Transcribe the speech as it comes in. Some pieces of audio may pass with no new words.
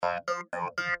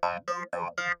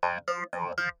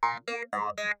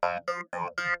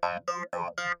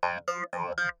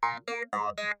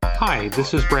Hi,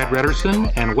 this is Brad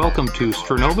Redderson, and welcome to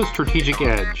Stronova Strategic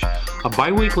Edge, a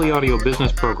bi-weekly audio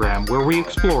business program where we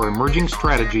explore emerging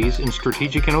strategies in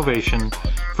strategic innovation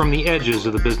from the edges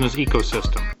of the business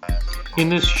ecosystem. In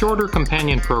this shorter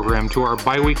companion program to our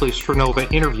bi-weekly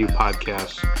Stronova interview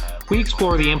podcasts, we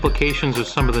explore the implications of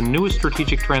some of the newest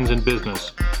strategic trends in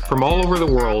business from all over the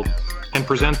world and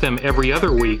present them every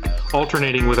other week,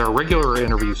 alternating with our regular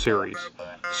interview series.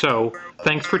 So,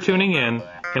 thanks for tuning in,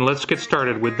 and let's get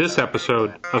started with this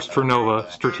episode of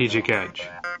Stronova Strategic Edge.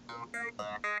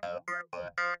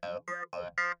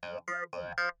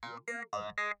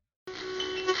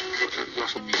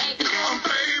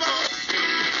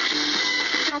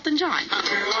 Elton John.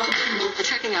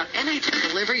 Checking out NH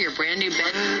deliver your brand new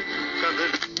bed.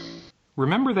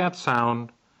 Remember that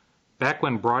sound? Back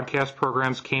when broadcast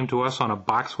programs came to us on a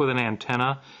box with an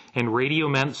antenna, and radio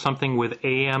meant something with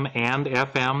AM and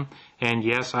FM, and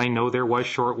yes, I know there was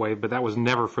shortwave, but that was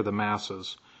never for the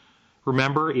masses.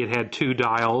 Remember, it had two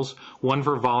dials, one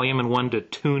for volume and one to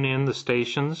tune in the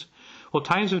stations? Well,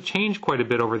 times have changed quite a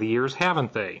bit over the years,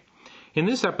 haven't they? In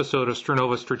this episode of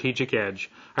Stronova Strategic Edge,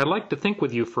 I'd like to think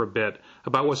with you for a bit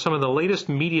about what some of the latest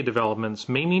media developments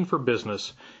may mean for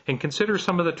business and consider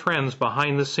some of the trends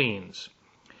behind the scenes.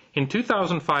 In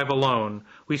 2005 alone,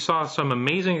 we saw some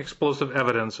amazing explosive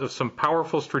evidence of some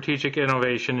powerful strategic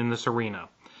innovation in this arena.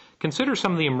 Consider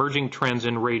some of the emerging trends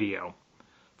in radio.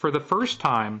 For the first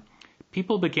time,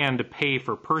 people began to pay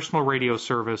for personal radio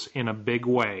service in a big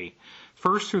way.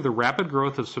 First through the rapid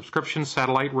growth of subscription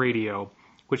satellite radio,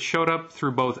 which showed up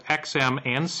through both XM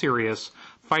and Sirius,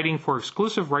 fighting for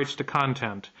exclusive rights to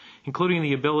content, including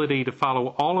the ability to follow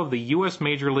all of the U.S.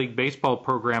 Major League Baseball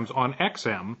programs on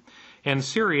XM, and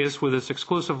Sirius with its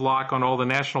exclusive lock on all the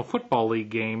National Football League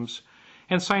games,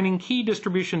 and signing key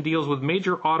distribution deals with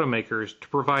major automakers to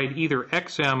provide either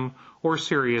XM or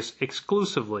Sirius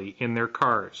exclusively in their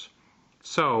cars.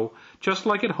 So, just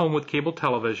like at home with cable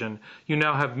television, you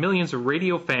now have millions of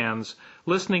radio fans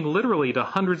listening literally to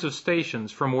hundreds of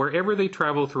stations from wherever they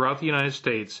travel throughout the United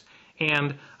States,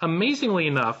 and, amazingly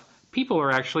enough, people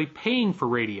are actually paying for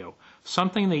radio,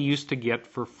 something they used to get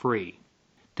for free.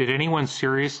 Did anyone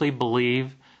seriously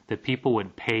believe that people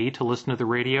would pay to listen to the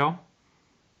radio?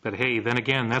 But hey, then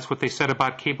again, that's what they said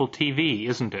about cable TV,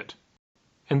 isn't it?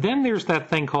 And then there's that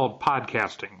thing called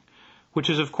podcasting, which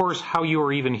is of course how you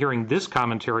are even hearing this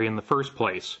commentary in the first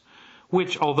place,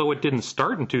 which, although it didn't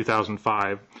start in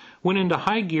 2005, went into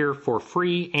high gear for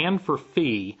free and for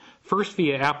fee, first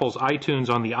via Apple's iTunes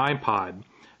on the iPod,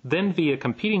 then via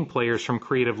competing players from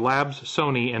Creative Labs,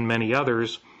 Sony, and many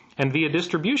others, and via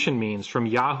distribution means from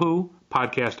Yahoo,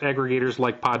 podcast aggregators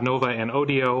like Podnova and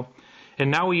Odeo, and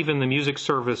now even the music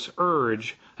service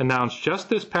Urge, announced just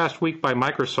this past week by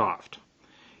Microsoft.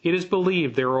 It is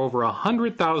believed there are over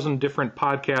 100,000 different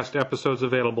podcast episodes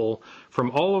available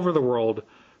from all over the world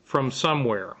from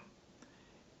somewhere.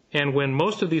 And when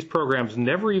most of these programs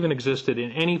never even existed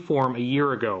in any form a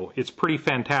year ago, it's pretty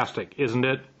fantastic, isn't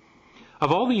it?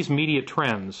 Of all these media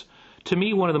trends, to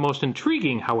me, one of the most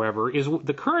intriguing, however, is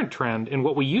the current trend in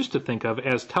what we used to think of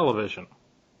as television.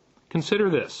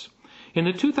 Consider this. In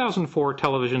the 2004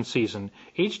 television season,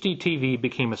 HDTV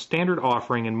became a standard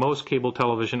offering in most cable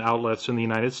television outlets in the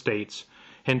United States,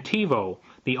 and TiVo,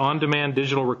 the on-demand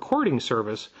digital recording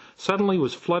service, suddenly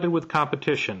was flooded with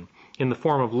competition in the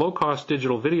form of low-cost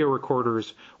digital video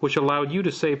recorders, which allowed you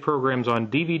to save programs on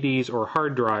DVDs or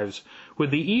hard drives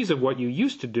with the ease of what you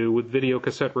used to do with video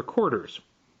cassette recorders.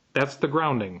 That's the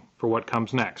grounding for what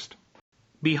comes next.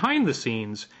 Behind the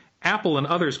scenes, Apple and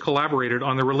others collaborated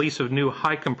on the release of new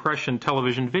high-compression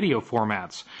television video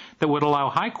formats that would allow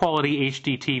high-quality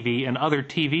HDTV and other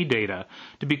TV data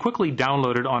to be quickly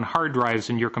downloaded on hard drives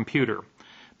in your computer.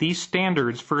 These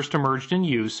standards first emerged in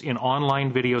use in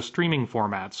online video streaming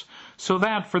formats, so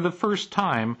that, for the first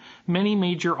time, many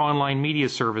major online media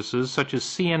services, such as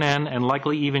CNN and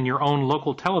likely even your own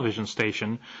local television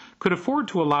station, could afford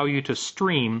to allow you to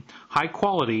stream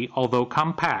high-quality, although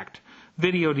compact,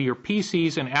 video to your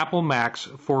PCs and Apple Macs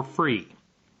for free.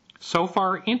 So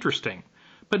far, interesting,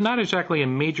 but not exactly a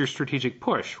major strategic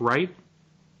push, right?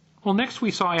 Well, next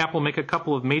we saw Apple make a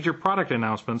couple of major product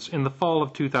announcements in the fall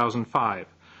of 2005.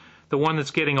 The one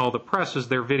that's getting all the press is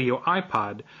their Video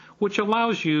iPod, which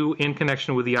allows you, in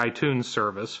connection with the iTunes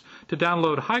service, to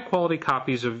download high-quality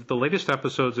copies of the latest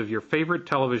episodes of your favorite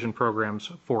television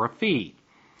programs for a fee.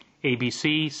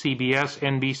 ABC, CBS,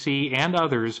 NBC, and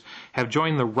others have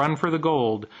joined the run for the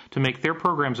gold to make their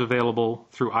programs available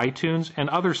through iTunes and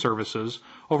other services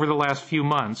over the last few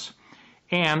months,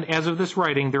 And as of this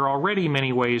writing, there are already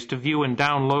many ways to view and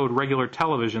download regular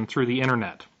television through the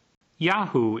Internet.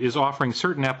 Yahoo is offering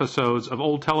certain episodes of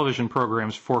old television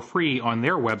programs for free on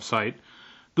their website.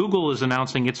 Google is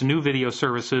announcing its new video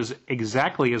services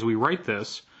exactly as we write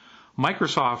this.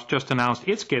 Microsoft just announced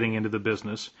it's getting into the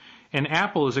business, and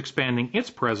Apple is expanding its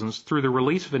presence through the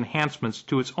release of enhancements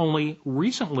to its only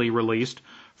recently released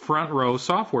Front Row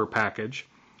software package,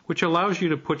 which allows you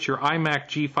to put your iMac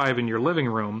G5 in your living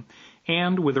room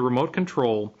and, with a remote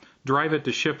control, drive it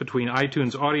to shift between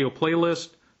iTunes audio playlists,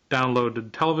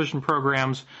 downloaded television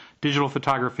programs, digital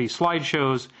photography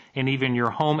slideshows, and even your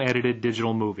home-edited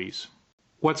digital movies.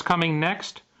 What's coming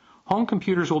next? Home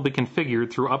computers will be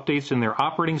configured through updates in their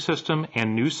operating system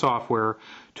and new software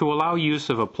to allow use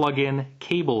of a plug-in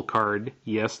cable card,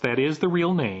 yes, that is the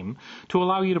real name, to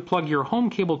allow you to plug your home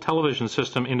cable television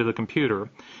system into the computer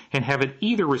and have it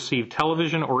either receive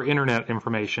television or internet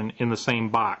information in the same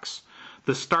box.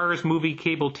 The Starz Movie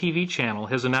Cable TV channel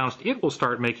has announced it will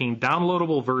start making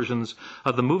downloadable versions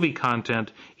of the movie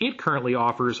content it currently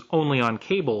offers only on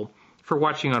cable for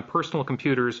watching on personal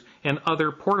computers and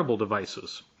other portable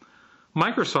devices.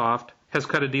 Microsoft has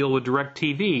cut a deal with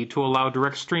DirecTV to allow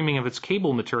direct streaming of its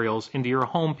cable materials into your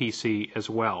home PC as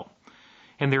well.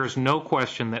 And there is no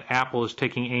question that Apple is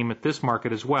taking aim at this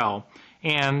market as well,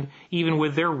 and even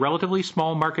with their relatively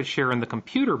small market share in the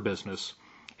computer business,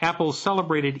 Apple's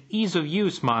celebrated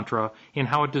ease-of-use mantra in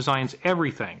how it designs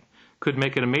everything could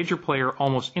make it a major player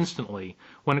almost instantly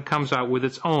when it comes out with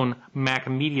its own Mac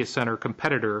Media Center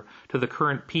competitor to the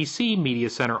current PC Media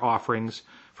Center offerings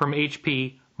from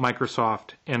HP,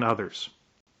 Microsoft, and others.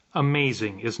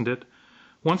 Amazing, isn't it?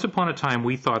 Once upon a time,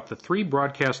 we thought the 3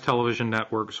 broadcast television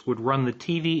networks would run the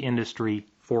TV industry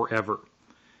forever,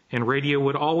 and radio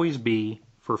would always be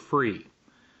for free.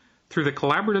 Through the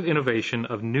collaborative innovation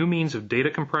of new means of data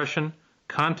compression,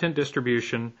 content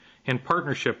distribution, and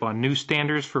partnership on new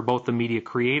standards for both the media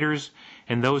creators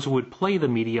and those who would play the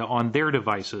media on their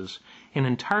devices, an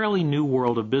entirely new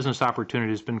world of business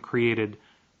opportunity has been created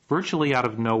virtually out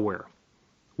of nowhere.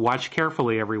 Watch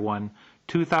carefully, everyone.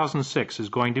 2006 is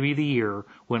going to be the year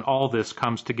when all this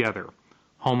comes together.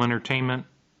 Home entertainment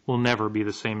will never be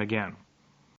the same again.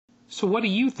 So what do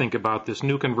you think about this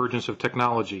new convergence of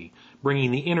technology,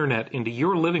 bringing the internet into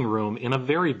your living room in a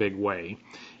very big way,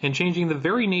 and changing the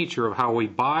very nature of how we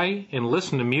buy and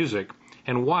listen to music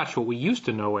and watch what we used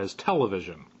to know as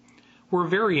television? We're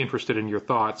very interested in your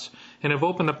thoughts and have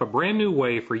opened up a brand new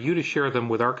way for you to share them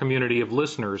with our community of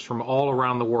listeners from all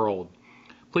around the world.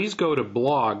 Please go to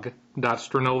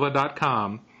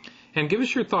blog.stranova.com and give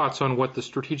us your thoughts on what the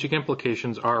strategic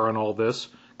implications are on all this,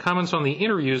 comments on the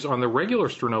interviews on the regular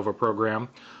Stranova program,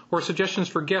 or suggestions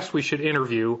for guests we should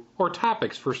interview, or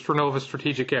topics for Stranova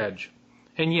Strategic Edge.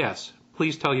 And yes,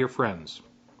 please tell your friends.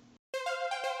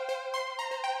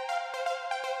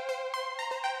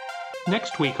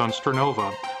 Next week on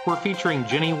Stranova, we're featuring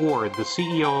Jenny Ward, the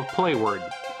CEO of Playword,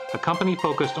 a company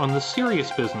focused on the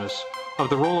serious business of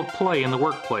the role of play in the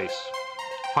workplace.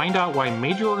 Find out why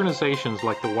major organizations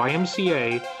like the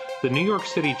YMCA, the New York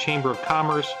City Chamber of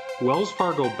Commerce, Wells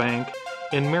Fargo Bank,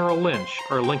 and Merrill Lynch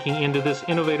are linking into this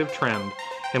innovative trend,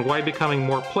 and why becoming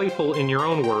more playful in your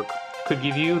own work could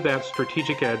give you that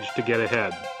strategic edge to get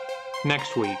ahead.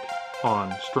 Next week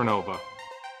on Stranova.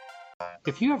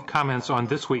 If you have comments on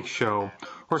this week's show,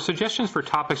 or suggestions for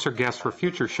topics or guests for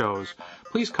future shows,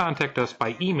 please contact us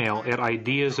by email at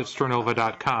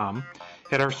ideas@stranova.com,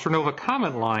 at our Stranova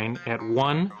comment line at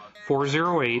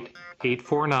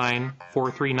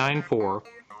 1-408-849-4394,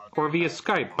 or via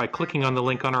Skype by clicking on the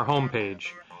link on our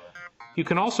homepage. You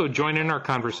can also join in our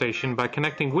conversation by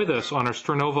connecting with us on our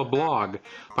Stranova blog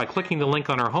by clicking the link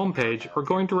on our homepage or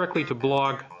going directly to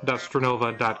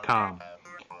blog.stranova.com.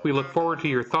 We look forward to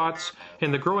your thoughts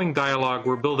and the growing dialogue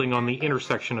we're building on the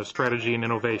intersection of strategy and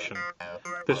innovation.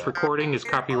 This recording is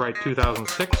copyright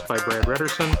 2006 by Brad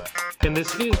Redderson, and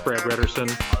this is Brad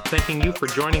Redderson thanking you for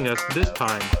joining us this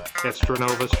time at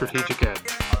Stranova Strategic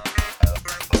Edge.